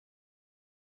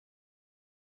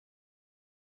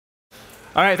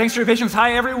All right, thanks for your patience.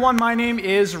 Hi, everyone. My name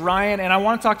is Ryan, and I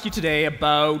want to talk to you today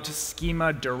about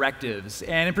schema directives,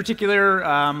 and in particular,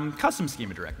 custom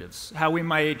schema directives, how we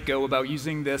might go about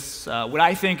using this, what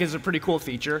I think is a pretty cool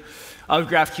feature of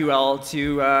GraphQL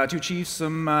to achieve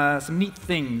some neat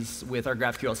things with our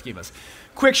GraphQL schemas.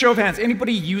 Quick show of hands.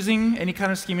 Anybody using any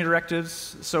kind of schema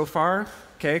directives so far?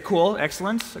 OK, cool,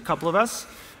 excellent. A couple of us.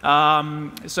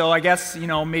 So I guess,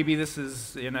 maybe this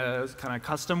is in a kind of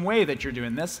custom way that you're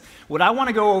doing this. What I want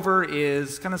to go over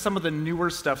is kind of some of the newer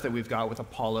stuff that we've got with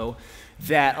Apollo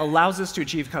that allows us to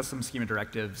achieve custom schema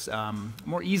directives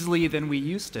more easily than we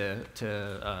used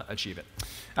to achieve it.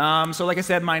 So like I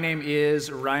said, my name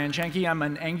is Ryan Chenkie. I'm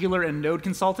an Angular and Node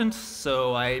consultant,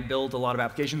 so I build a lot of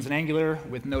applications in Angular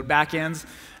with Node backends.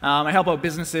 I help out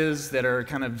businesses that are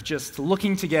kind of just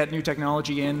looking to get new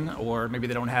technology in, or maybe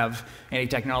they don't have any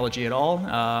technology at all.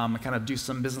 I kind of do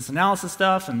some business analysis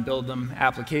stuff and build them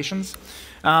applications.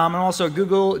 I'm also a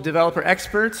Google developer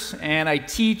expert, and I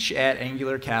teach at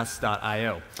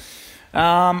angularcast.io.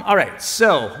 All right,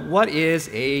 so what is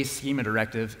a schema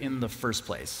directive in the first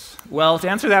place? Well, to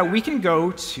answer that, we can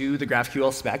go to the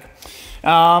GraphQL spec.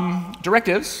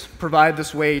 Directives provide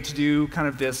this way to do kind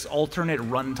of this alternate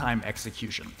runtime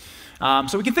execution.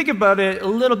 So we can think about it a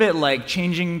little bit like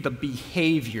changing the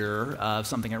behavior of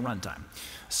something at runtime.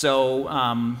 So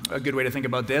a good way to think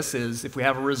about this is if we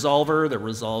have a resolver that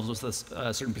resolves with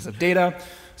a certain piece of data,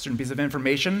 a certain piece of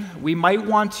information, we might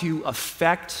want to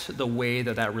affect the way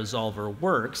that that resolver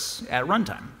works at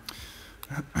runtime.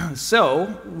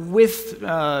 So with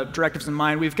directives in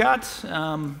mind, we've got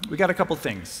a couple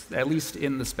things, at least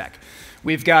in the spec.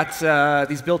 We've got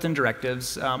these built-in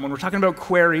directives. When we're talking about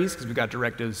queries, because we've got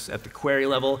directives at the query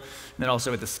level, and then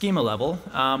also at the schema level.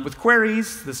 With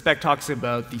queries, the spec talks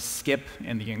about the skip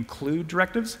and the include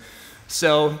directives.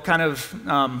 So kind of,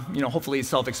 hopefully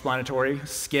self-explanatory.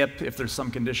 Skip if there's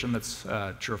some condition that's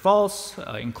true or false.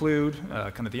 Include,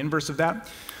 kind of the inverse of that.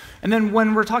 And then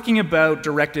when we're talking about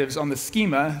directives on the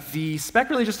schema, the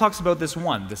spec really just talks about this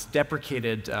one, this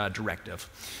deprecated directive.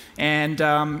 And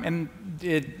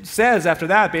it says after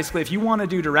that, basically, if you want to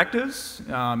do directives,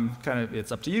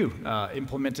 it's up to you.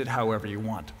 Implement it however you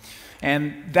want.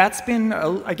 And that's been,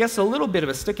 I guess, a little bit of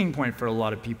a sticking point for a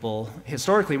lot of people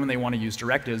historically when they want to use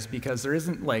directives, because there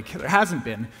hasn't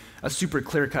been a super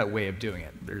clear-cut way of doing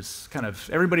it. There's kind of,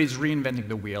 everybody's reinventing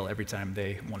the wheel every time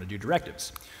they want to do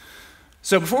directives.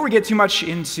 So before we get too much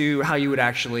into how you would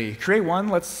actually create one,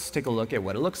 let's take a look at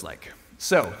what it looks like.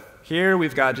 So here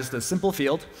we've got just a simple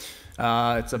field.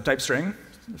 It's of type string.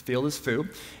 The field is foo.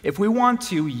 If we want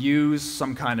to use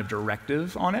some kind of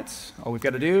directive on it, all we've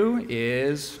got to do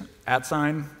is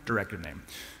 @directive name,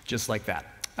 just like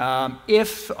that.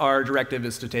 If our directive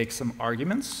is to take some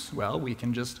arguments, well, we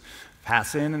can just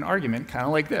pass in an argument, kind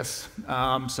of like this.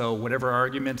 So whatever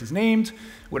argument is named,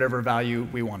 whatever value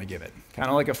we want to give it, kind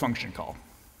of like a function call.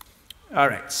 All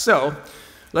right, so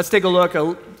let's take a look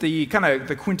at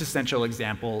the quintessential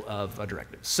example of a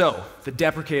directive. So the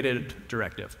deprecated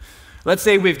directive. Let's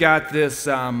say we've got this,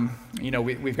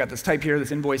 we've got this type here,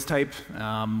 this invoice type,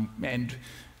 and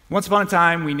once upon a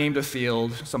time, we named a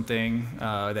field something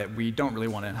that we don't really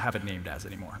want to have it named as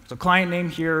anymore. So client name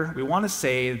here, we want to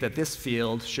say that this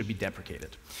field should be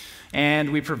deprecated.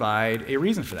 And we provide a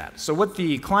reason for that. So what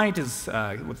the client is,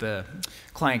 what the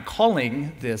client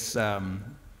calling this,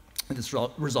 this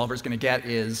resolver is going to get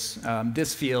is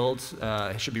this field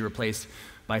should be replaced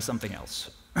by something else.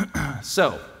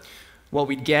 So what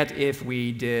we'd get if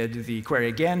we did the query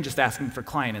again, just asking for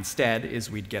client instead, is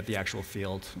we'd get the actual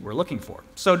field we're looking for.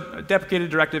 So a deprecated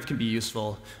directive can be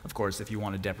useful, of course, if you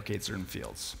want to deprecate certain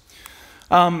fields.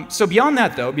 So beyond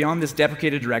that, though, beyond this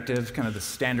deprecated directive, kind of the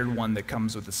standard one that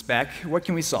comes with the spec, what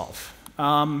can we solve?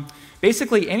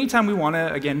 Basically, anytime we want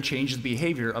to, again, change the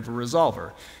behavior of a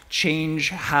resolver,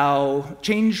 change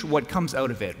what comes out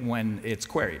of it when it's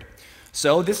queried.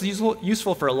 So this is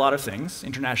useful for a lot of things.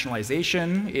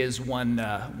 Internationalization is one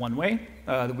way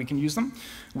that we can use them.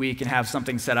 We can have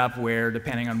something set up where,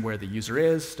 depending on where the user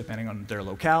is, depending on their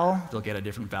locale, they'll get a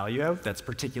different value out that's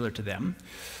particular to them.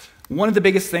 One of the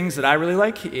biggest things that I really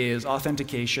like is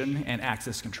authentication and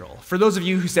access control. For those of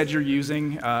you who said you're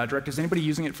using directives, anybody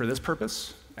using it for this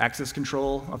purpose? Access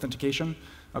control, authentication?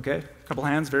 Okay, a couple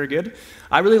hands, very good.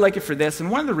 I really like it for this,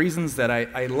 and one of the reasons that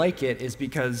I like it is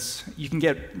because you can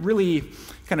get really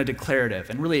kind of declarative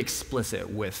and really explicit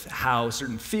with how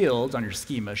certain fields on your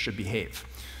schema should behave.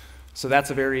 So that's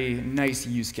a very nice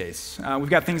use case. We've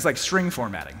got things like string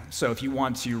formatting. So if you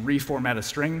want to reformat a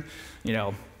string,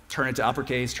 turn it to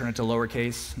uppercase, turn it to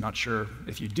lowercase. Not sure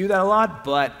if you do that a lot,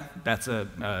 but that's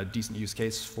a decent use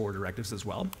case for directives as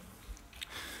well.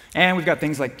 And we've got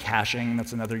things like caching,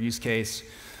 that's another use case.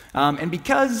 And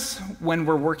because when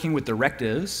we're working with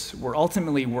directives, we're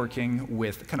ultimately working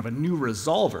with kind of a new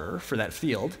resolver for that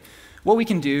field, what we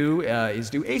can do is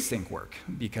do async work,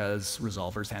 because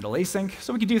resolvers handle async.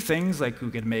 So we could do things like we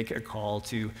could make a call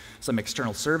to some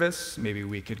external service. Maybe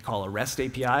we could call a REST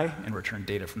API and return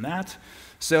data from that.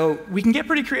 So we can get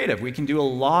pretty creative. We can do a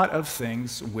lot of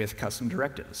things with custom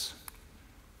directives.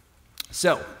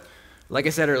 So, like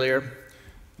I said earlier,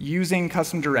 using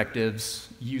custom directives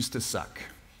used to suck.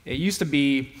 It used to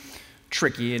be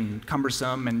tricky and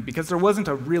cumbersome, and because there wasn't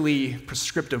a really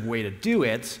prescriptive way to do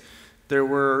it, it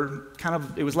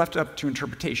was left up to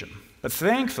interpretation. But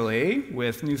thankfully,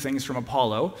 with new things from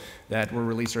Apollo that were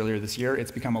released earlier this year,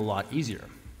 it's become a lot easier.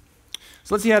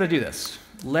 So let's see how to do this.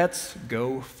 Let's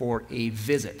go for a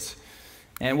visit.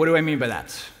 And what do I mean by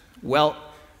that? Well,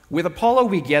 with Apollo,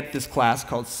 we get this class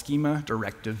called Schema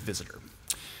Directive Visitor.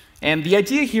 And the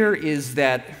idea here is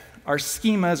that our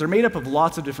schemas are made up of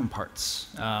lots of different parts.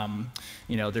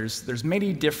 There's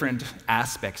many different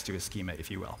aspects to a schema, if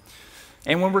you will.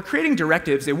 And when we're creating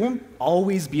directives, it won't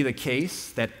always be the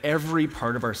case that every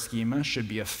part of our schema should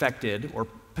be affected or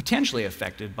potentially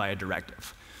affected by a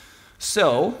directive.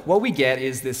 So what we get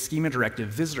is this Schema Directive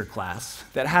Visitor class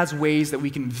that has ways that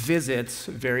we can visit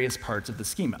various parts of the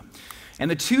schema. And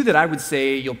the two that I would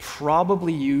say you'll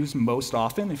probably use most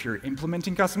often if you're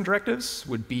implementing custom directives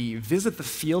would be visit the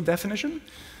field definition,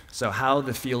 so how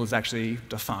the field is actually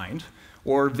defined,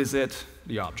 or visit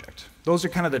the object. Those are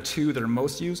kind of the two that are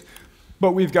most used.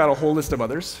 But we've got a whole list of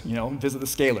others, visit the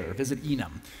scalar, visit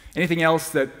enum. Anything else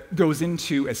that goes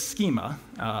into a schema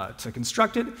to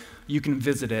construct it, you can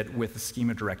visit it with the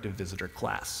Schema Directive Visitor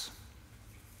class.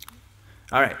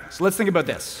 All right, so let's think about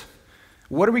this.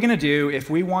 What are we going to do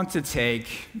if we want to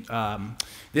take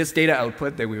this data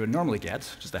output that we would normally get,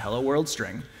 just a hello world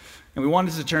string, and we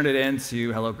wanted to turn it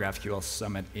into hello GraphQL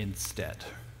Summit instead?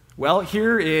 Well,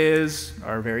 here is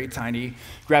our very tiny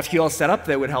GraphQL setup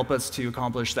that would help us to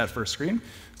accomplish that first screen.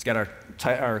 It's got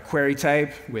our query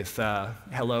type with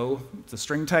hello, it's a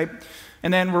string type,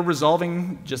 and then we're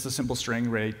resolving just a simple string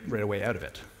right away out of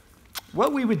it.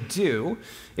 What we would do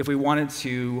if we wanted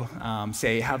to,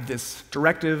 say, have this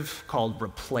directive called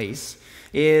replace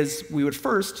is we would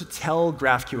first tell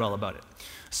GraphQL about it.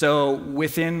 So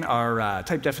within our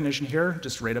type definition here,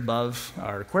 just right above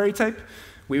our query type,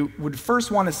 we would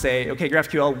first want to say, OK,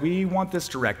 GraphQL, we want this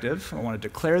directive. I want to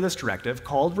declare this directive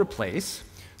called replace.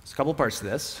 There's a couple parts to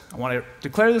this. I want to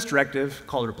declare this directive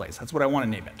called replace. That's what I want to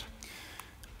name it.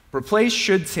 Replace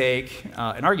should take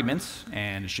an argument,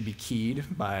 and it should be keyed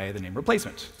by the name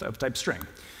replacement of type string.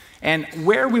 And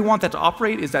where we want that to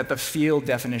operate is at the field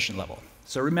definition level.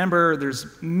 So remember, there's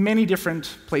many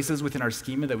different places within our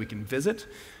schema that we can visit,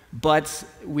 but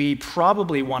we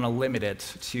probably want to limit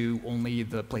it to only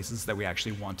the places that we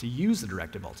actually want to use the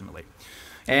directive ultimately.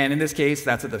 And in this case,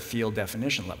 that's at the field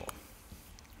definition level.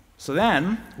 So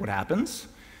then what happens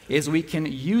is we can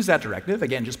use that directive,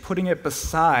 again, just putting it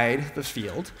beside the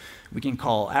field. We can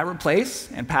call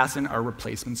 @replace and pass in our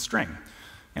replacement string.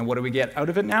 And what do we get out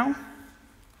of it now?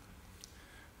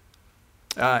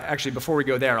 Actually, before we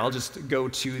go there, I'll just go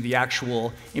to the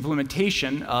actual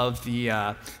implementation of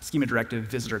the Schema Directive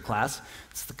Visitor class.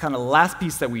 It's the kind of last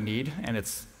piece that we need, and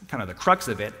it's kind of the crux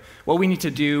of it. What we need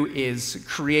to do is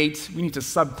we need to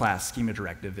subclass Schema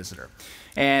Directive Visitor.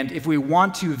 And if we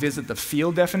want to visit the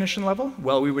field definition level,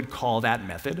 well, we would call that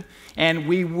method, and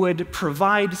we would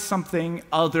provide something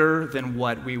other than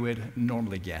what we would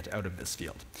normally get out of this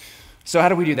field. So how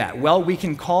do we do that? Well, we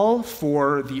can call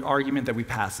for the argument that we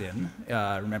pass in.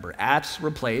 Remember,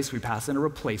 @replace, we pass in a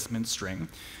replacement string.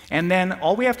 And then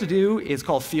all we have to do is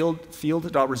call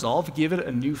field.resolve, give it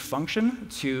a new function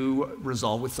to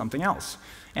resolve with something else.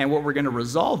 And what we're going to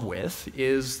resolve with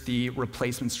is the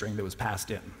replacement string that was passed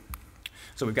in.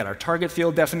 So we've got our target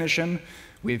field definition,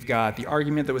 we've got the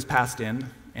argument that was passed in,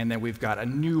 and then we've got a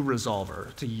new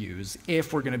resolver to use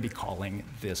if we're going to be calling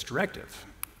this directive.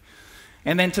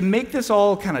 And then to make this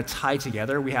all kind of tie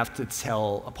together, we have to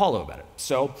tell Apollo about it.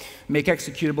 So make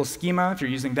executable schema. If you're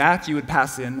using that, you would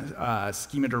pass in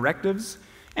schema directives,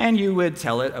 and you would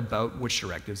tell it about which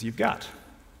directives you've got.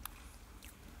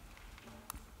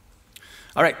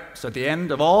 All right, so at the end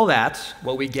of all that,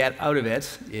 what we get out of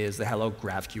it is the hello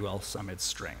GraphQL Summit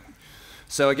string.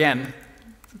 So again,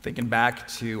 thinking back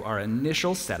to our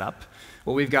initial setup,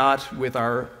 what we've got with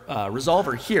our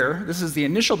resolver here, this is the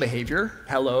initial behavior.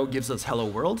 Hello gives us hello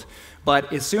world.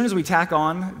 But as soon as we tack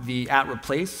on the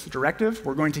 @replace directive,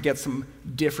 we're going to get some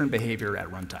different behavior at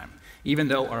runtime, even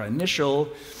though our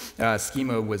initial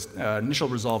initial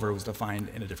resolver was defined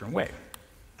in a different way.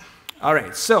 All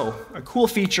right, so a cool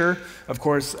feature, of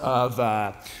course, of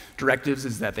directives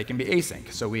is that they can be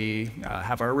async. So we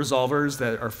have our resolvers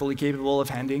that are fully capable of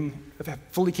handling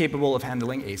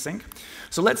async.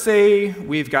 So let's say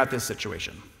we've got this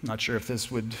situation. Not sure if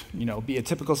this would be a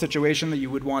typical situation that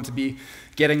you would want to be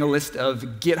getting a list of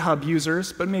GitHub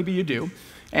users, but maybe you do.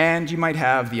 And you might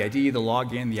have the ID, the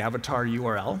login, the avatar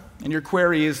URL, and your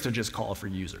query is to just call for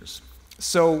users.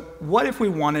 So what if we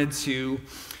wanted to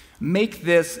make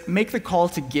the call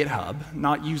to GitHub,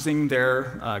 not using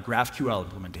their GraphQL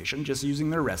implementation, just using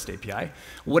their REST API?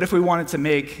 What if we wanted to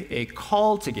make a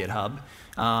call to GitHub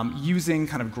using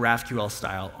kind of GraphQL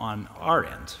style on our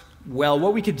end? Well,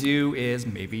 what we could do is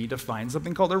maybe define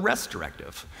something called a REST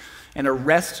directive. And a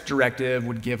REST directive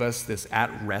would give us this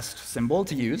 @REST symbol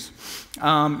to use.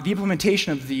 The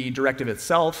implementation of the directive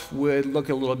itself would look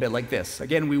a little bit like this.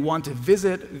 Again, we want to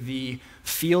visit the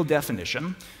field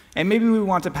definition, and maybe we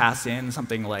want to pass in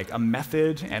something like a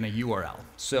method and a URL.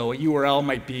 So a URL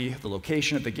might be the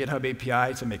location of the GitHub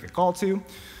API to make a call to,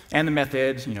 and the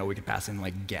method, we could pass in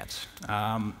like get.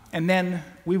 And then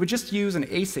we would just use an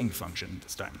async function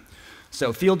this time.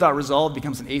 So field.resolve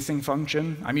becomes an async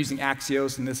function. I'm using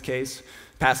Axios in this case,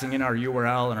 passing in our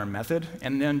URL and our method,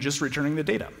 and then just returning the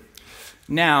data.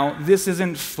 Now, this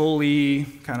isn't fully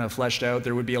kind of fleshed out.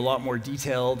 There would be a lot more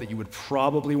detail that you would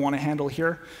probably want to handle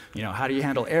here. How do you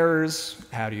handle errors?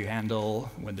 How do you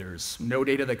handle when there's no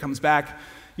data that comes back?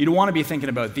 You'd want to be thinking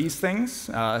about these things,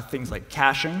 things like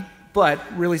caching, but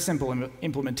really simple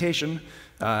implementation,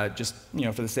 just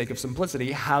for the sake of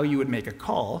simplicity, how you would make a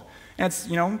call. And it's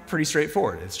pretty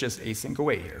straightforward. It's just async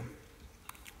away here.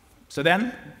 So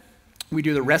then we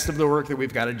do the rest of the work that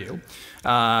we've got to do.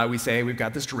 We say we've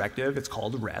got this directive. It's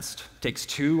called REST. It takes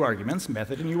 2 arguments,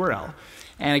 method and URL.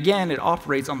 And again, it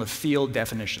operates on the field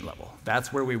definition level.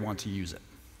 That's where we want to use it.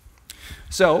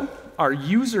 So our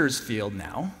users field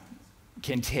now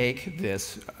can take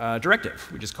this directive.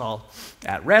 We just call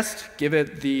 @REST, give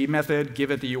it the method, give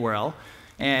it the URL.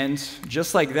 And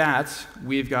just like that,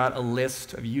 we've got a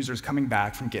list of users coming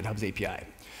back from GitHub's API.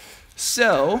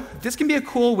 So this can be a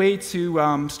cool way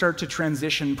to start to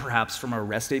transition perhaps from our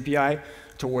REST API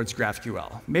towards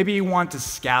GraphQL. Maybe you want to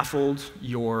scaffold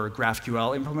your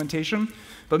GraphQL implementation,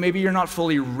 but maybe you're not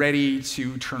fully ready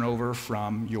to turn over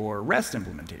from your REST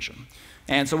implementation.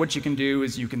 And so what you can do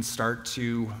is you can start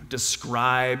to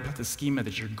describe the schema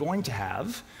that you're going to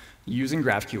have using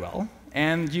GraphQL,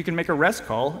 and you can make a REST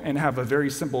call and have a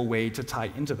very simple way to tie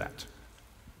into that.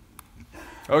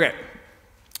 OK,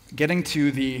 getting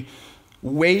to the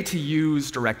way to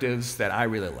use directives that I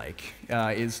really like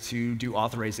is to do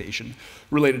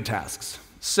authorization-related tasks.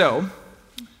 So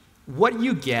what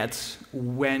you get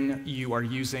when you are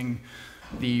using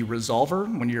the resolver,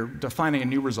 when you're defining a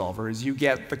new resolver, is you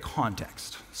get the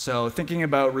context. So thinking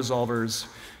about resolvers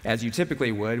as you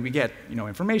typically would, we get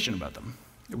information about them.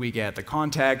 We get the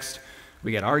context,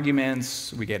 we get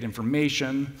arguments, we get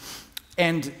information.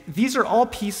 And these are all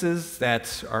pieces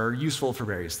that are useful for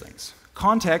various things.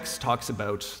 Context talks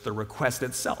about the request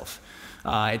itself.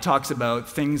 It talks about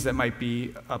things that might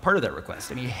be a part of that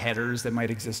request, any headers that might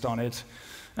exist on it,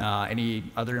 any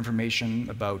other information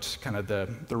about kind of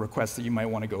the request that you might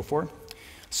want to go for.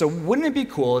 So wouldn't it be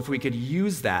cool if we could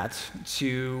use that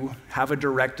to have a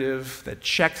directive that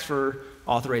checks for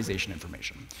authorization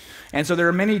information? And so there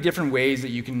are many different ways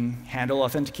that you can handle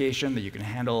authentication, that you can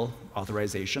handle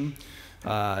authorization.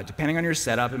 Depending on your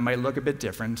setup, it might look a bit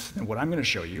different than what I'm going to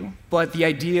show you. But the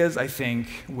ideas, I think,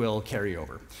 will carry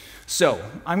over. So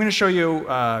I'm going to show you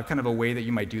kind of a way that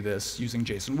you might do this using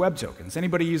JSON Web Tokens.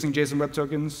 Anybody using JSON Web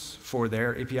Tokens for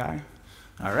their API?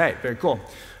 All right, very cool.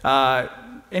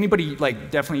 Anybody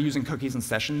definitely using cookies and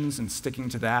sessions and sticking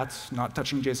to that, not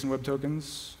touching JSON Web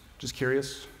Tokens? Just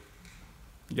curious.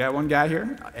 You got one guy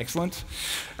here? Excellent.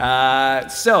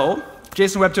 So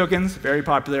JSON Web Tokens, very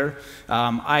popular.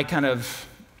 I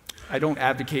don't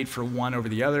advocate for one over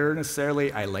the other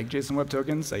necessarily. I like JSON Web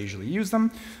Tokens. I usually use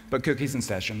them. But cookies and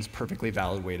sessions, perfectly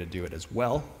valid way to do it as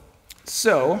well.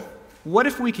 So what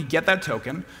if we could get that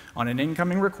token on an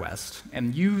incoming request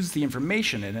and use the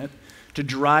information in it to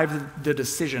drive the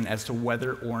decision as to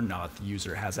whether or not the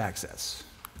user has access?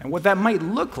 And what that might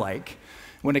look like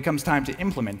when it comes time to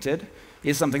implement it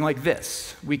is something like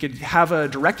this. We could have a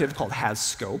directive called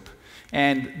hasScope.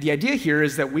 And the idea here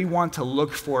is that we want to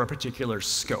look for a particular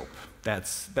scope that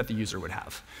the user would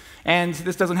have. And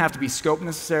this doesn't have to be scope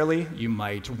necessarily. You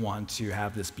might want to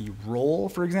have this be role,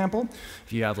 for example.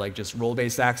 If you have just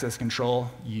role-based access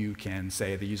control, you can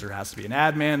say the user has to be an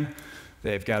admin,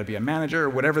 they've got to be a manager, or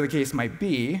whatever the case might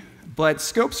be. But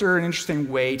scopes are an interesting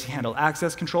way to handle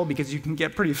access control because you can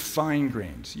get pretty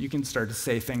fine-grained. You can start to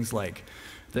say things like,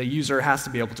 the user has to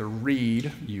be able to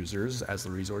read users as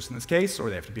the resource in this case, or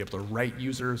they have to be able to write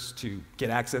users to get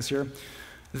access here.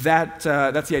 That's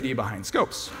the idea behind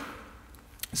scopes.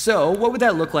 So what would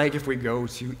that look like if we go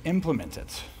to implement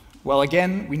it? Well,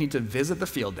 again, we need to visit the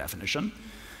field definition.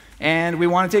 And we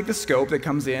want to take the scope that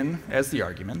comes in as the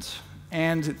argument.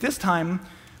 And this time,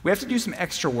 we have to do some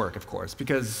extra work, of course,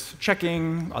 because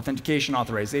checking, authentication,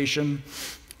 authorization,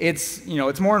 it's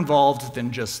more involved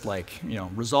than just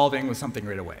resolving with something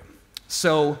right away.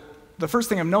 So the first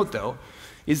thing of note, though,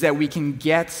 is that we can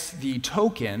get the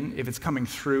token if it's coming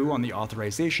through on the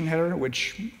authorization header,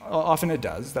 which often it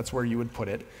does. That's where you would put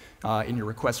it in your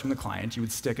request from the client. You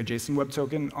would stick a JSON Web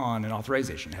Token on an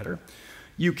authorization header.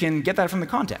 You can get that from the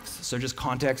context, so just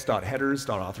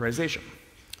context.headers.authorization.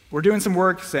 We're doing some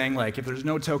work saying, if there's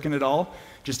no token at all,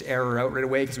 just error out right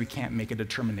away because we can't make a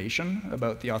determination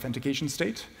about the authentication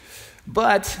state.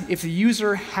 But if the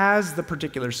user has the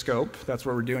particular scope, that's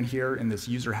what we're doing here in this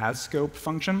user has scope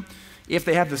function, if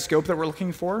they have the scope that we're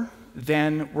looking for,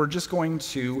 then we're just going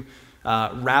to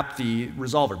wrap the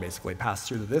resolver, basically, pass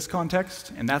through to this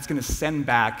context, and that's going to send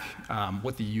back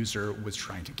what the user was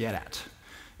trying to get at.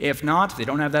 If not, if they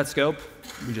don't have that scope,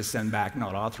 we just send back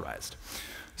not authorized.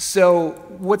 So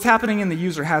what's happening in the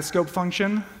user has scope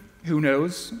function, who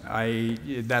knows?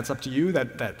 That's up to you.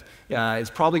 That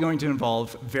is probably going to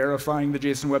involve verifying the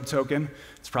JSON Web Token.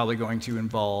 It's probably going to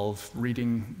involve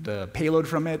reading the payload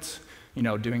from it,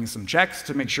 doing some checks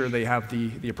to make sure they have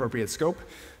the appropriate scope.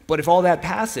 But if all that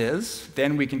passes,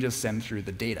 then we can just send through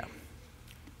the data.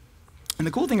 And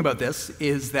the cool thing about this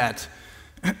is that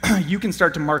you can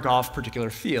start to mark off particular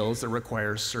fields that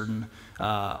require certain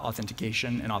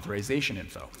authentication and authorization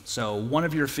info. So one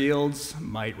of your fields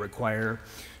might require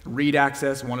read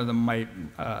access. One of them might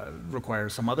require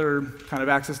some other kind of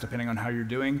access, depending on how you're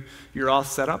doing your auth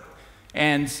setup.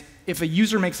 And if a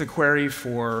user makes a query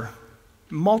for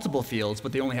multiple fields,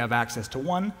 but they only have access to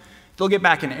one, they'll get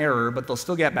back an error, but they'll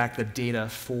still get back the data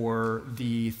for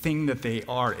the thing that they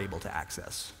are able to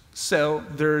access. So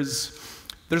there's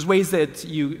ways that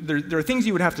there are things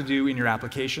you would have to do in your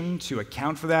application to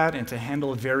account for that and to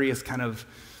handle various kind of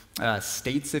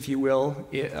states, if you will,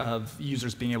 of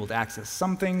users being able to access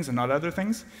some things and not other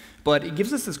things. But it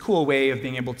gives us this cool way of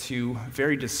being able to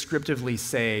very descriptively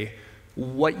say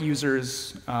what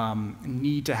users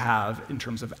need to have in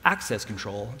terms of access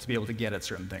control to be able to get at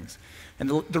certain things. And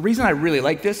the reason I really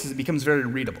like this is it becomes very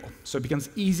readable. So it becomes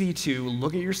easy to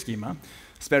look at your schema,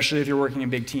 especially if you're working in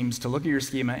big teams, to look at your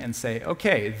schema and say,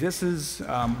 OK, this is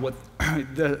what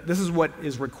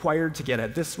is required to get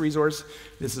at this resource.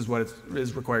 This is what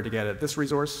is required to get at this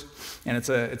resource. And it's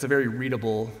a very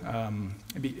readable.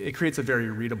 It creates a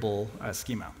very readable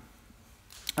schema.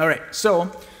 All right. So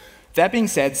that being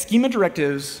said, schema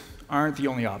directives aren't the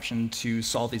only option to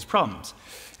solve these problems,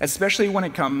 especially when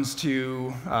it comes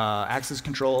to access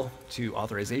control, to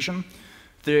authorization.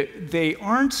 They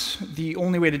aren't the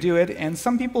only way to do it, and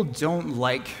some people don't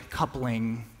like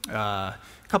coupling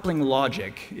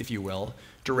logic, if you will,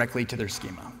 directly to their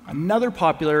schema. Another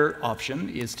popular option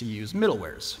is to use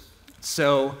middlewares.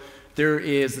 So there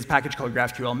is this package called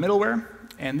GraphQL middleware,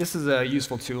 and this is a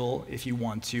useful tool if you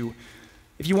want to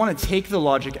take the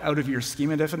logic out of your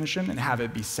schema definition and have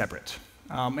it be separate.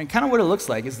 And kind of what it looks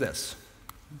like is this.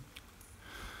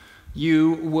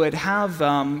 You would have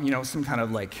some kind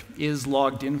of is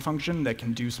logged in function that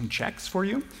can do some checks for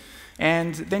you.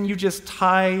 And then you just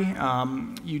tie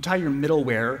your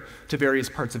middleware to various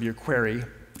parts of your query,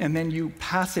 and then you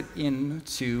pass it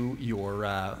into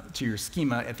your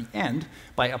schema at the end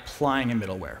by applying a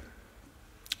middleware.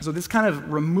 So this kind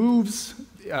of removes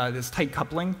this tight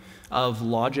coupling of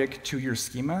logic to your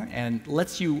schema and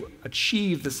lets you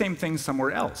achieve the same thing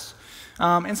somewhere else.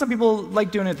 And some people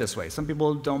like doing it this way. Some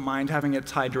people don't mind having it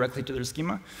tied directly to their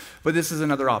schema, but this is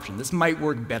another option. This might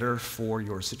work better for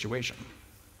your situation.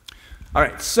 All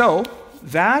right, so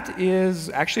that is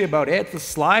actually about it. The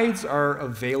slides are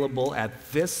available at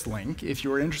this link if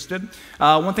you are interested.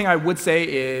 One thing I would say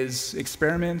is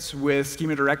experiment with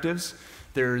schema directives.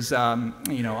 There's a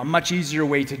much easier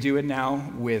way to do it now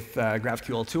with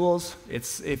GraphQL tools.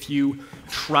 If you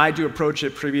tried to approach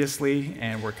it previously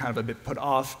and were kind of a bit put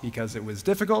off because it was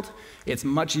difficult, it's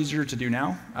much easier to do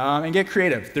now. And get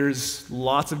creative. There's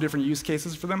lots of different use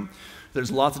cases for them.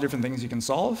 There's lots of different things you can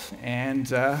solve, and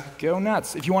go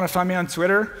nuts. If you want to find me on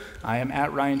Twitter, I am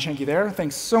at Ryan Chenkie there.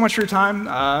 Thanks so much for your time,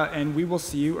 and we will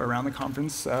see you around the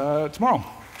conference tomorrow.